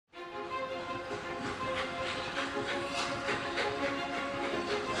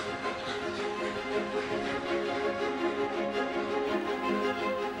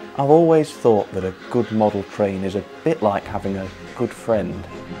I've always thought that a good model train is a bit like having a good friend.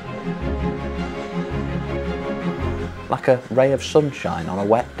 Like a ray of sunshine on a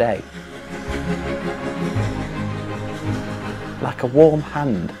wet day. Like a warm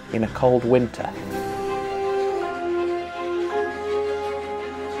hand in a cold winter.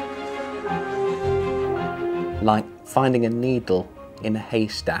 Like finding a needle in a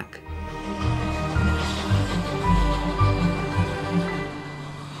haystack.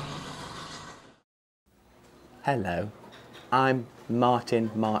 Hello, I'm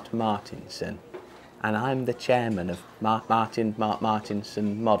Martin Martinson, and I'm the chairman of Martin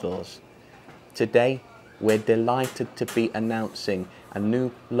Martinson Models. Today, we're delighted to be announcing a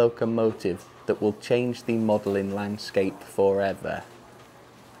new locomotive that will change the modelling landscape forever.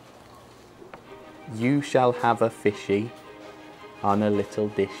 You shall have a fishy on a little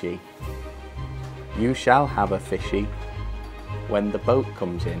dishy. You shall have a fishy when the boat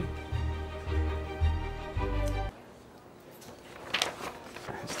comes in.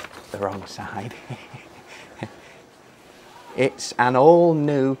 That's the wrong side. It's an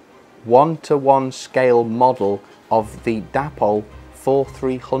all-new 1-to-1 scale model of the Dapol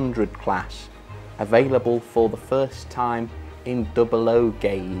 4300 class, available for the first time in 00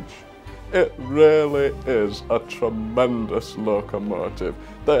 gauge. It really is a tremendous locomotive.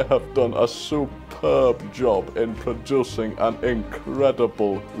 They have done a superb job in producing an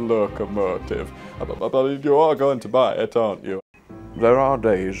incredible locomotive. But you are going to buy it, aren't you? There are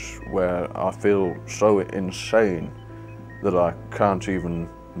days where I feel so insane that I can't even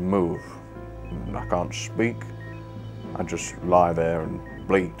move. I can't speak. I just lie there and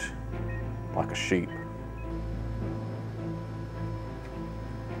bleat like a sheep.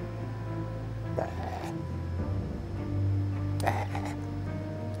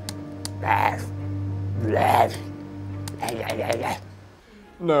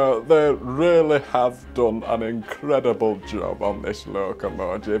 No, they really have done an incredible job on this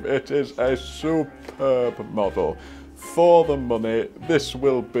locomotive. It is a superb model. For the money, this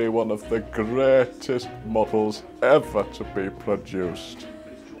will be one of the greatest models ever to be produced.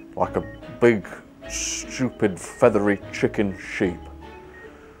 Like a big, stupid, feathery chicken sheep.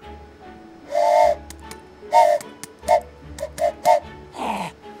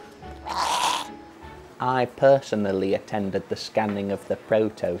 I personally attended the scanning of the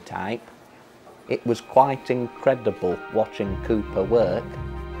prototype. It was quite incredible watching Cooper work.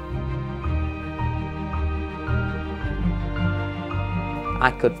 I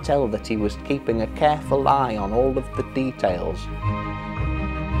could tell that he was keeping a careful eye on all of the details.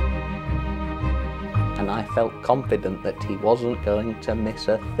 And I felt confident that he wasn't going to miss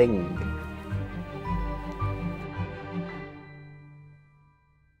a thing.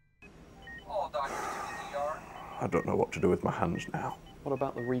 I don't know what to do with my hands now. What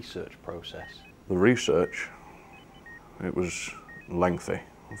about the research process? The research, it was lengthy,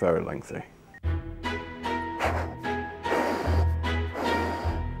 very lengthy.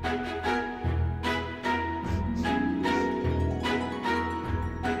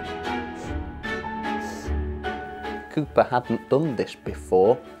 Cooper hadn't done this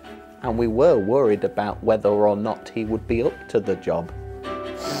before, and we were worried about whether or not he would be up to the job.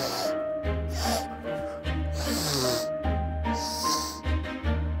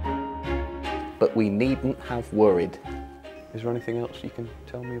 But we needn't have worried. Is there anything else you can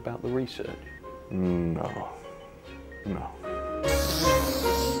tell me about the research? No. No.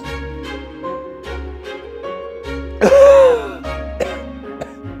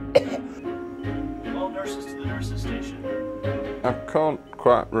 All nurses to the nurses' station. I can't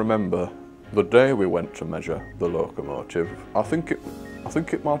quite remember the day we went to measure the locomotive. I think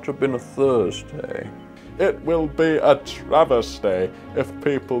it might have been a Thursday. It will be a travesty if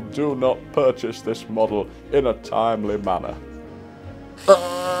people do not purchase this model in a timely manner.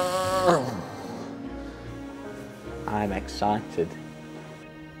 I'm excited.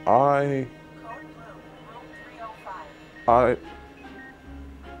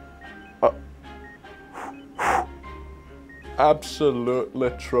 Absolutely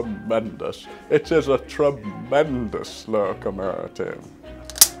tremendous. It is a tremendous locomotive.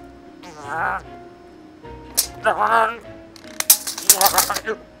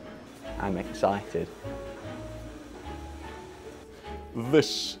 I'm excited.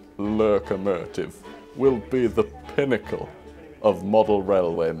 This locomotive will be the pinnacle of model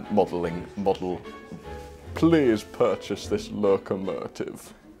railway modelling. Please purchase this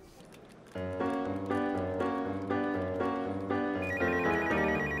locomotive.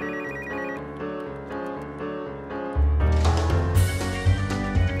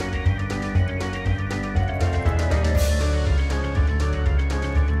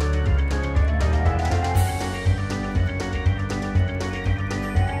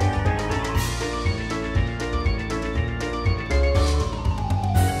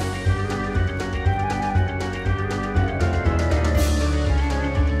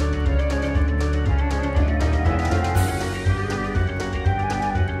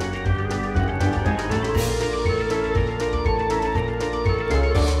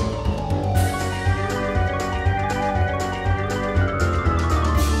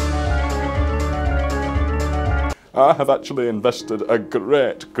 I have actually invested a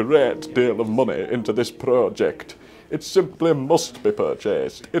great deal of money into this project. It simply must be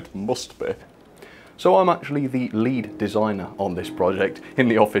purchased. It must be. So I'm actually the lead designer on this project. In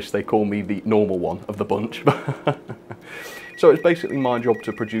the office they call me the normal one of the bunch. So it's basically my job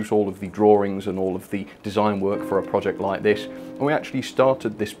to produce all of the drawings and all of the design work for a project like this. And we actually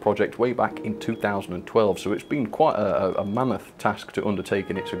started this project way back in 2012, so it's been quite a mammoth task to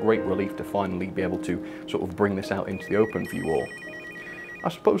undertake, and it's a great relief to finally be able to sort of bring this out into the open for you all. I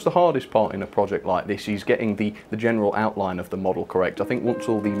suppose the hardest part in a project like this is getting the general outline of the model correct. I think once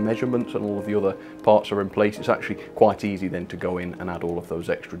all the measurements and all of the other parts are in place, it's actually quite easy then to go in and add all of those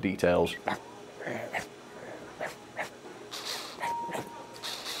extra details.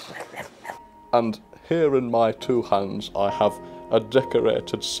 And here in my two hands I have a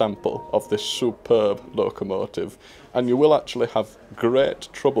decorated sample of this superb locomotive, and you will actually have great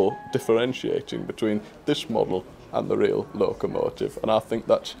trouble differentiating between this model and the real locomotive, and I think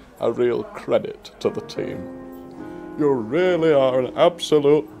that's a real credit to the team. You really are an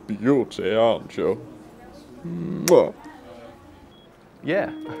absolute beauty, aren't you? Mwah.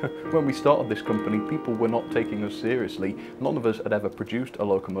 Yeah, when we started this company, people were not taking us seriously. None of us had ever produced a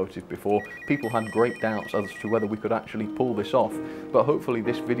locomotive before. People had great doubts as to whether we could actually pull this off. But hopefully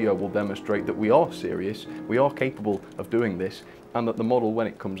this video will demonstrate that we are serious, we are capable of doing this, and that the model, when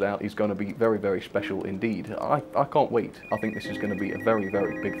it comes out, is going to be very special indeed. I can't wait. I think this is going to be a very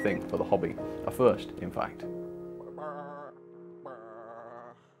big thing for the hobby. A first, in fact.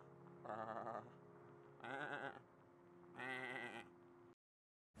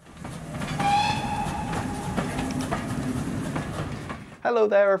 Hello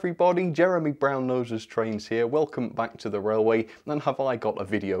there everybody, Jeremy Brown-Nose's Trains here. Welcome back to the railway, and have I got a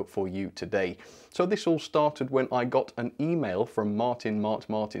video for you today. So this all started when I got an email from Martin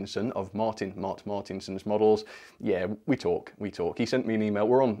Martinson of Martinson's Models. Yeah, we talk. He sent me an email.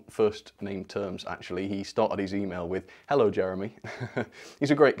 We're on first name terms actually. He started his email with, "Hello Jeremy."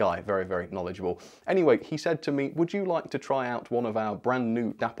 He's a great guy, very knowledgeable. Anyway, he said to me, "Would you like to try out one of our brand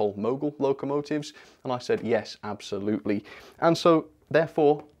new Dapol Mogul locomotives?" And I said, "Yes, absolutely." And so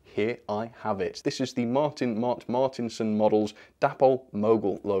therefore, here I have it. This is the Martinson Models Dapol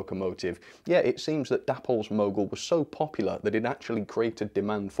Mogul locomotive. Yeah, it seems that Dapol's Mogul was so popular that it actually created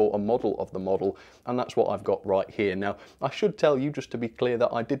demand for a model of the model, and that's what I've got right here. Now, I should tell you, just to be clear,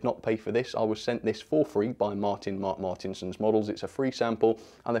 that I did not pay for this. I was sent this for free by Martinson's Models. It's a free sample,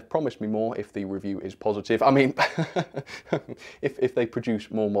 and they've promised me more if the review is positive. I mean, if they produce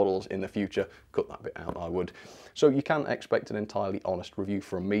more models in the future, cut that bit out, I would. So you can expect an entirely honest review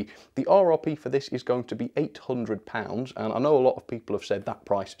from me. The RRP for this is going to be £800, and I know a lot of people have said that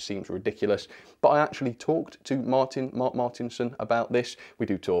price seems ridiculous, but I actually talked to Martinson about this. We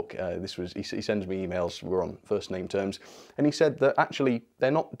do talk. He sends me emails. We're on first name terms, and he said that actually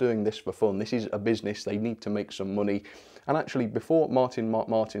they're not doing this for fun. This is a business. They need to make some money. And actually, before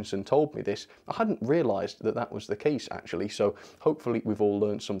Martinson told me this, I hadn't realised that that was the case actually. So hopefully we've all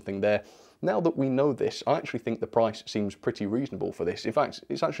learned something there. Now that we know this, I actually think the price seems pretty reasonable for this. In fact,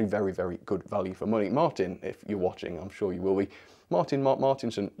 it's actually very good value for money. Martin, if you're watching, I'm sure you will be.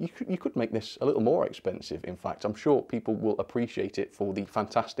 Martinson, you could make this a little more expensive, in fact. I'm sure people will appreciate it for the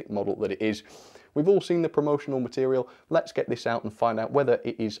fantastic model that it is. We've all seen the promotional material. Let's get this out and find out whether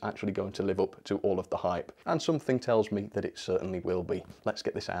it is actually going to live up to all of the hype. And something tells me that it certainly will be. Let's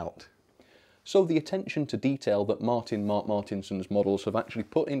get this out. So the attention to detail that Martinson's Models have actually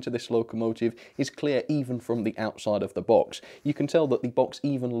put into this locomotive is clear even from the outside of the box. You can tell that the box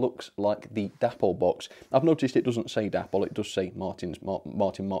even looks like the Dapol box. I've noticed it doesn't say Dapol, it does say Martin.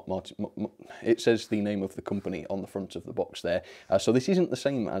 It says the name of the company on the front of the box there. So this isn't the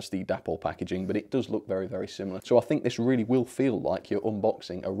same as the Dapol packaging, but it does look very similar. So I think this really will feel like you're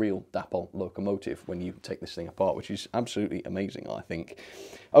unboxing a real Dapol locomotive when you take this thing apart, which is absolutely amazing, I think.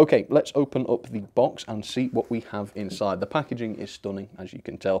 Okay, let's open up the box and see what we have inside. The packaging is stunning, as you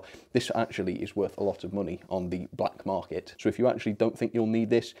can tell. This actually is worth a lot of money on the black market. So if you actually don't think you'll need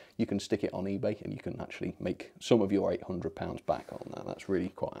this, you can stick it on eBay and you can actually make some of your £800 back on that. That's really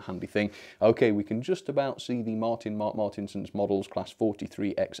quite a handy thing. Okay, we can just about see the Martinson's Models Class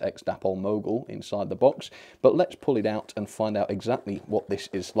 43XX Dapol Mogul inside the box, but let's pull it out and find out exactly what this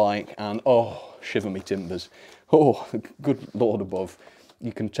is like. And oh, shiver me timbers. Oh, good Lord above.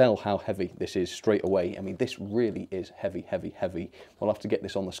 You can tell how heavy this is straight away. I mean, this really is heavy. We'll have to get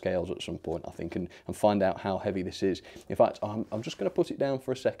this on the scales at some point, I think, and find out how heavy this is. In fact, I'm just going to put it down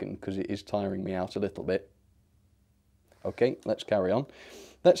for a second because it is tiring me out a little bit. Okay, let's carry on.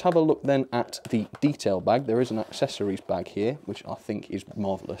 Let's have a look then at the detail bag. There is an accessories bag here, which I think is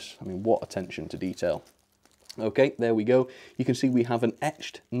marvellous. I mean, what attention to detail. Okay, there we go. You can see we have an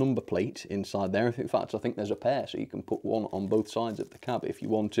etched number plate inside there. In fact, I think there's a pair, so you can put one on both sides of the cab if you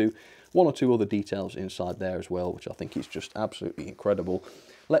want to. One or two other details inside there as well, which I think is just absolutely incredible.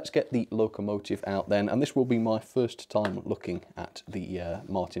 Let's get the locomotive out then, and this will be my first time looking at the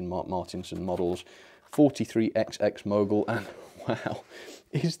Martin-Martinson models. 43XX Mogul, and wow,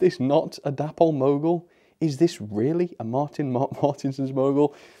 is this not a Dapol Mogul? Is this really a Martinson's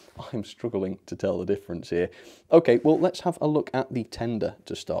Mogul? I'm struggling to tell the difference here. Okay, well, let's have a look at the tender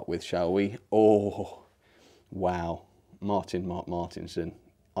to start with, shall we? Oh, wow, Martinson.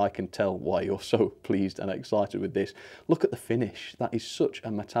 I can tell why you're so pleased and excited with this. Look at the finish. That is such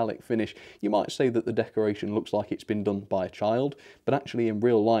a metallic finish. You might say that the decoration looks like it's been done by a child, but actually in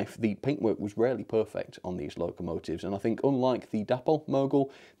real life, the paintwork was rarely perfect on these locomotives. And I think unlike the Dapol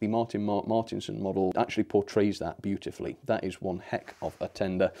Mogul, the Martinson model actually portrays that beautifully. That is one heck of a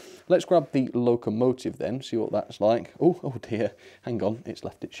tender. Let's grab the locomotive then, see what that's like. Oh dear, hang on, it's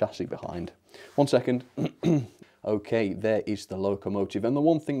left its chassis behind. 1 second. Okay, there is the locomotive, and the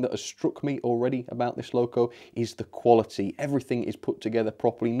one thing that has struck me already about this loco is the quality. Everything is put together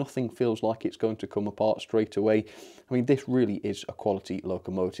properly, nothing feels like it's going to come apart straight away. I mean, this really is a quality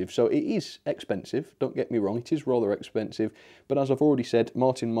locomotive. So it is expensive, don't get me wrong, it is rather expensive, but as I've already said,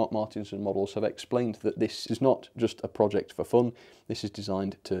 Martinson models have explained that this is not just a project for fun, this is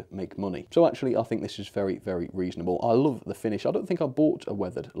designed to make money. So actually, I think this is very, very reasonable. I love the finish. I don't think I bought a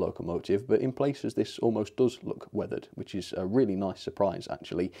weathered locomotive, but in places this almost does look weathered, which is a really nice surprise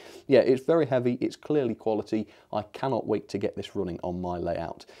actually. Yeah, it's very heavy, it's clearly quality. I cannot wait to get this running on my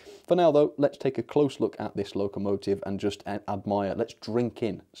layout. For now though, let's take a close look at this locomotive and just admire, let's drink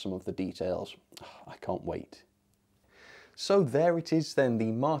in some of the details. I can't wait. So there it is then,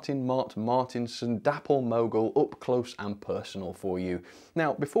 the Martinson Dapol Mogul up close and personal for you.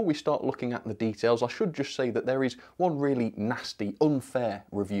 Now, before we start looking at the details, I should just say that there is one really nasty, unfair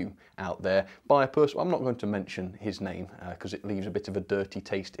review out there by a person, I'm not going to mention his name because it leaves a bit of a dirty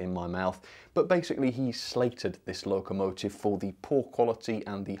taste in my mouth, but basically he slated this locomotive for the poor quality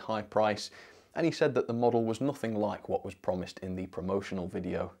and the high price, and he said that the model was nothing like what was promised in the promotional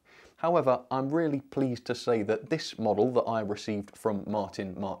video. However, I'm really pleased to say that this model that I received from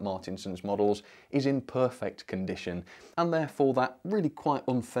Martinson's Models is in perfect condition, and therefore that really quite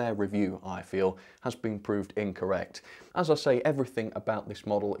unfair review, I feel, has been proved incorrect. As I say, everything about this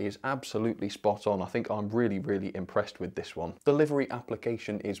model is absolutely spot on. I think I'm really, really impressed with this one. The livery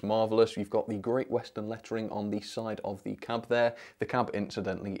application is marvellous. You've got the Great Western lettering on the side of the cab there. The cab,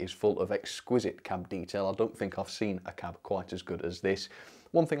 incidentally, is full of exquisite cab detail. I don't think I've seen a cab quite as good as this.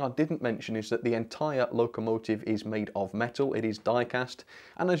 One thing I didn't mention is that the entire locomotive is made of metal, it is die-cast,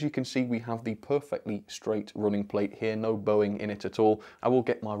 and as you can see we have the perfectly straight running plate here, no bowing in it at all. I will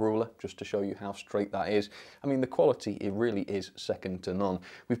get my ruler just to show you how straight that is. I mean, the quality, it really is second to none.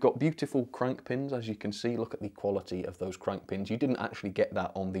 We've got beautiful crank pins, as you can see. Look at the quality of those crank pins. You didn't actually get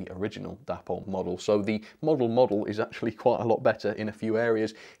that on the original Dapol model, so the model is actually quite a lot better in a few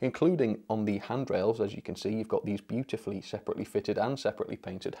areas, including on the handrails. As you can see, you've got these beautifully separately fitted and separately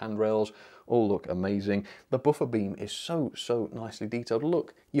painted handrails, all look amazing. The buffer beam is so nicely detailed.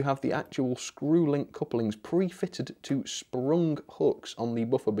 Look, you have the actual screw link couplings pre-fitted to sprung hooks on the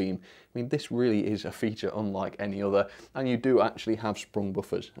buffer beam. I mean, this really is a feature unlike any other, and you do actually have sprung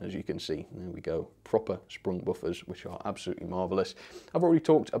buffers, as you can see. There we go, proper sprung buffers, which are absolutely marvellous. I've already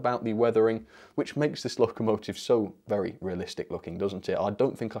talked about the weathering, which makes this locomotive so very realistic looking, doesn't it? I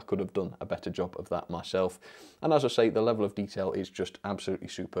don't think I could have done a better job of that myself. And as I say, the level of detail is just absolutely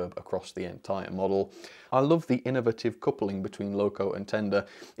superb across the entire model. I love the innovative coupling between loco and tender.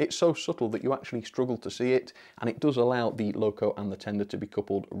 It's so subtle that you actually struggle to see it, and it does allow the loco and the tender to be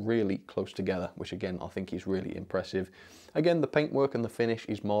coupled really close together, which again I think is really impressive. Again, the paintwork and the finish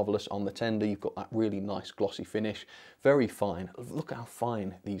is marvellous on the tender. You've got that really nice glossy finish, very fine. Look how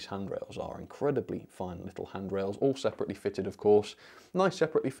fine these handrails are, incredibly fine little handrails, all separately fitted of course. Nice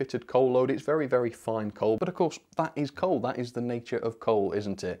separately fitted coal load, it's very, very fine coal, but of course that is coal, that is the nature of coal,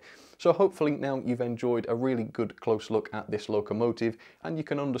 isn't it? So hopefully now you've enjoyed a really good close look at this locomotive, and you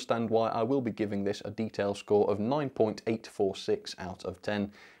can understand why I will be giving this a detail score of 9.846 out of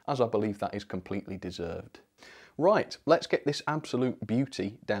 10, as I believe that is completely deserved. Right, let's get this absolute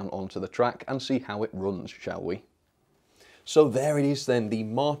beauty down onto the track and see how it runs, shall we? So there it is then, the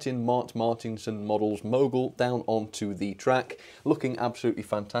Martinson Models Mogul down onto the track, looking absolutely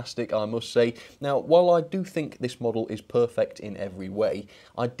fantastic, I must say. Now, while I do think this model is perfect in every way,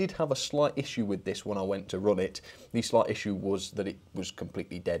 I did have a slight issue with this when I went to run it. The slight issue was that it was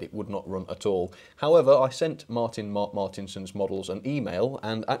completely dead, it would not run at all. However, I sent Martinson's Models an email,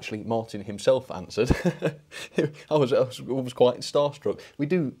 and actually Martin himself answered. I was quite starstruck. We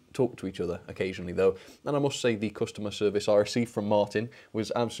do talk to each other occasionally though, and I must say the customer service I received from Martin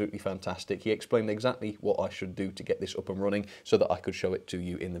was absolutely fantastic. He explained exactly what I should do to get this up and running so that I could show it to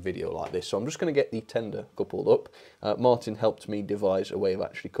you in the video like this. So I'm just going to get the tender coupled up. Martin helped me devise a way of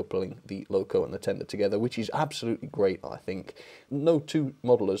actually coupling the loco and the tender together, which is absolutely great, I think. No two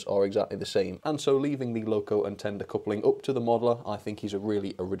modelers are exactly the same, and so leaving the loco and tender coupling up to the modeler I think is a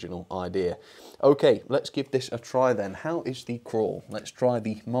really original idea. Okay, let's give this a try then. How is the crawl? Let's try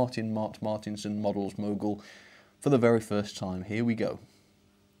the Martinson Models Mogul for the very first time. Here we go.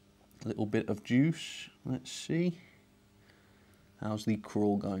 A little bit of juice. Let's see. How's the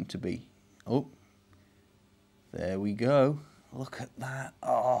crawl going to be? Oh, there we go. Look at that.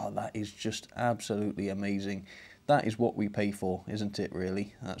 Oh, that is just absolutely amazing. That is what we pay for, isn't it,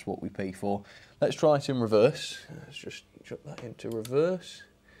 really? That's what we pay for. Let's try it in reverse. Let's just chuck that into reverse.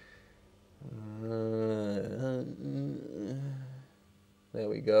 There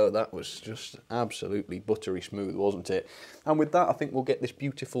we go, that was just absolutely buttery smooth, wasn't it? And with that, I think we'll get this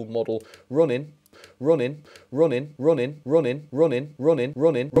beautiful model running, running,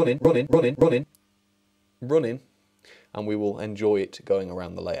 and we will enjoy it going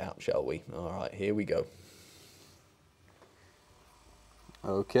around the layout, shall we? All right, here we go.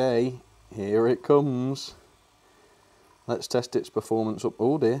 Okay, here it comes. Let's test its performance up.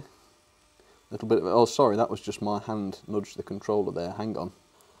 Oh dear. Little bit of, oh sorry, that was just my hand nudged the controller there, hang on.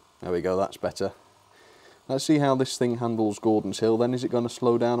 There we go, that's better. Let's see how this thing handles Gordon's Hill then. Is it going to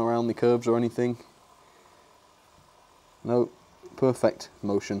slow down around the curves or anything? No, perfect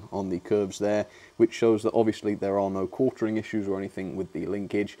motion on the curves there, which shows that obviously there are no quartering issues or anything with the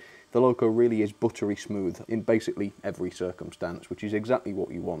linkage. The loco really is buttery smooth in basically every circumstance, which is exactly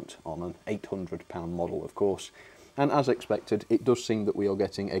what you want on an £800 model, of course. And as expected, it does seem that we are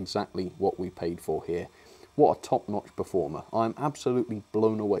getting exactly what we paid for here. What a top-notch performer. I'm absolutely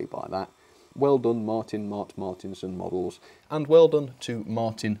blown away by that. Well done, Martinson Models, and well done to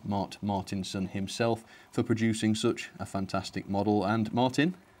Martinson himself for producing such a fantastic model. And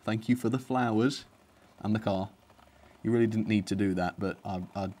Martin, thank you for the flowers and the car. You really didn't need to do that, but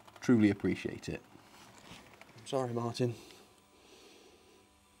I truly appreciate it. Sorry, Martin.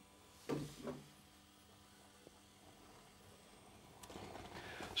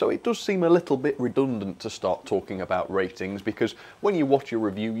 So it does seem a little bit redundant to start talking about ratings, because when you watch a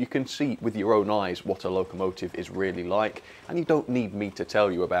review you can see with your own eyes what a locomotive is really like, and you don't need me to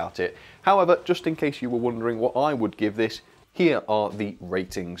tell you about it. However, just in case you were wondering what I would give this, here are the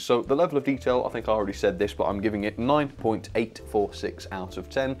ratings. So the level of detail, I think I already said this, but I'm giving it 9.846 out of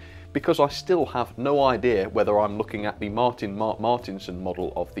 10. Because I still have no idea whether I'm looking at the Martinson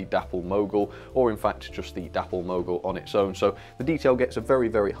model of the Dapple Mogul, or in fact just the Dapple Mogul on its own. So the detail gets a very,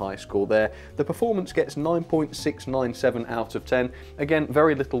 very high score there. The performance gets 9.697 out of 10. Again,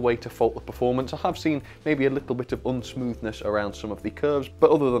 very little way to fault the performance. I have seen maybe a little bit of unsmoothness around some of the curves, but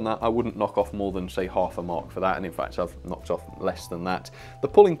other than that, I wouldn't knock off more than, say, half a mark for that, and in fact I've knocked off less than that. The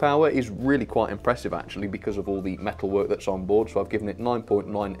pulling power is really quite impressive actually, because of all the metalwork that's on board, so I've given it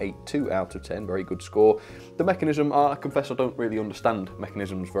 9.982 out of 10, very good score. The mechanism, I confess I don't really understand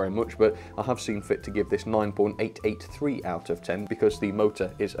mechanisms very much, but I have seen fit to give this 9.883 out of 10 because the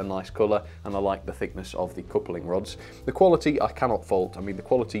motor is a nice colour and I like the thickness of the coupling rods. The quality I cannot fault. I mean, the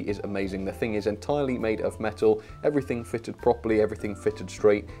quality is amazing. The thing is entirely made of metal, everything fitted properly, everything fitted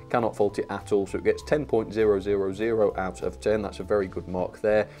straight, cannot fault it at all, so it gets 10.000 out of 10. That's a very good mark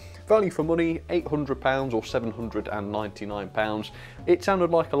there. Value for money, £800 or £799. It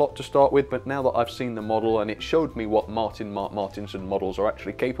sounded like a lot to start with, but now that I've seen the model and it showed me what Martinson models are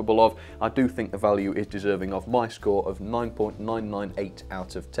actually capable of, I do think the value is deserving of my score of 9.998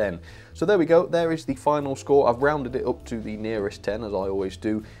 out of 10. So there we go, there is the final score. I've rounded it up to the nearest 10, as I always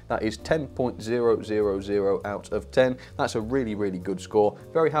do. That is 10.000 out of 10. That's a really, really good score.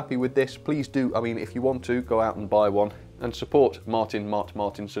 Very happy with this. Please do, I mean, if you want to, go out and buy one and support Martinson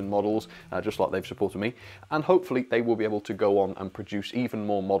Models, just like they've supported me, and hopefully they will be able to go on and produce even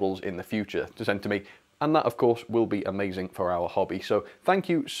more models in the future to send to me, and that of course will be amazing for our hobby. So thank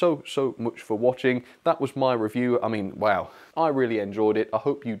you so much for watching. That was my review. I mean, wow, I really enjoyed it. I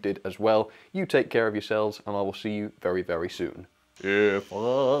hope you did as well. You take care of yourselves, and I will see you very, very soon. If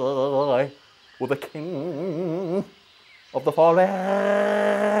I were the king. of the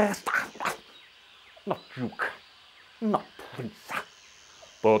forest. Not duke, not prince,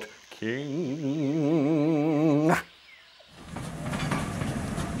 but king.